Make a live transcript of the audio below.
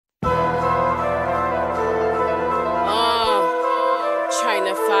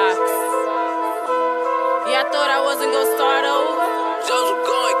thought I wasn't gonna start over. Joseph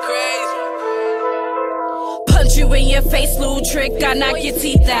going crazy. Punch you in your face, little trick, I knock your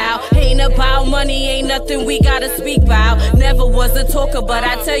teeth out. Ain't about money, ain't nothing we gotta speak about. Never was a talker, but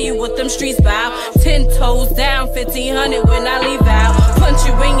I tell you what them streets bout. 10 toes down, 1500 when I leave out. Punch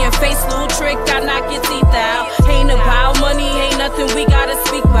you in your face, little trick, I knock your teeth out. Ain't about money, ain't nothing we gotta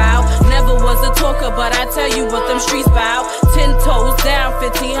speak about. Never was a talker, but I tell you what them streets bout. 10 toes down,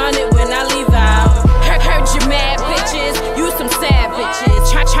 1500 when I leave out. Heard you mad bitches, you some savages.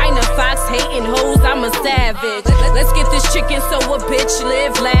 Chynaa Foxx hating hoes, I'm a savage. Let's get this chicken so a bitch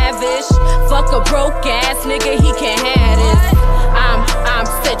live lavish. Fuck a broke ass nigga, he can't have this. I'm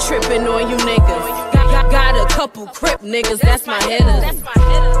set tripping on you niggas. Got a couple crip niggas, that's my hitters.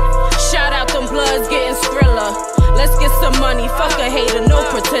 Shout out them bloods getting skriller. Let's get some money, fuck a hater, no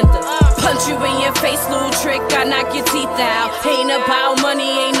pretender. Punch you in your face, little trick, I knock your teeth out. Ain't about money,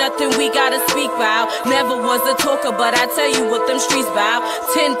 ain't nothing we gotta speak about. Never was a talker, but I tell you what them streets bout.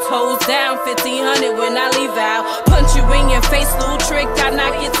 10 toes down, 1500 when I leave out. Punch you in your face, little trick, I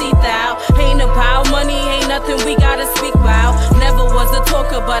knock your teeth out. Ain't about money, ain't nothing we gotta speak about. Never was a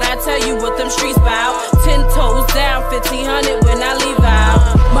talker, but I tell you what them streets bout. 10 toes down, 1500 when I leave out.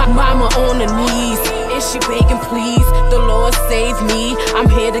 My mama on her knees, and she begging please, the Lord save me, I'm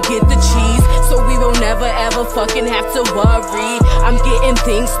here to get the cheese, so we will never ever fucking have to worry. I'm getting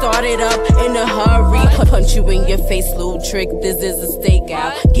things started up in a hurry. Punch you in your face, little trick, this is a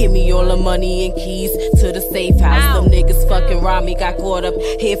stakeout. Give me all the money and keys to the safe house. Them niggas fucking robbed me, got caught up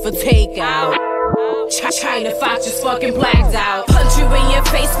here for takeout. Chynaa Foxx just fucking blacked out. Punch you in your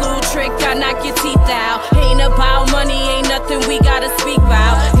face, little trick, I knock your teeth out. Ain't about money, ain't nothing we gotta speak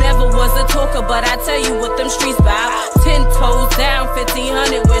about. Never was a talker, but I tell you what them streets bout. 10 toes down,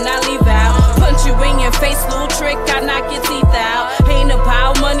 1500 when I leave out. Punch you in your face, little trick, I knock your teeth out.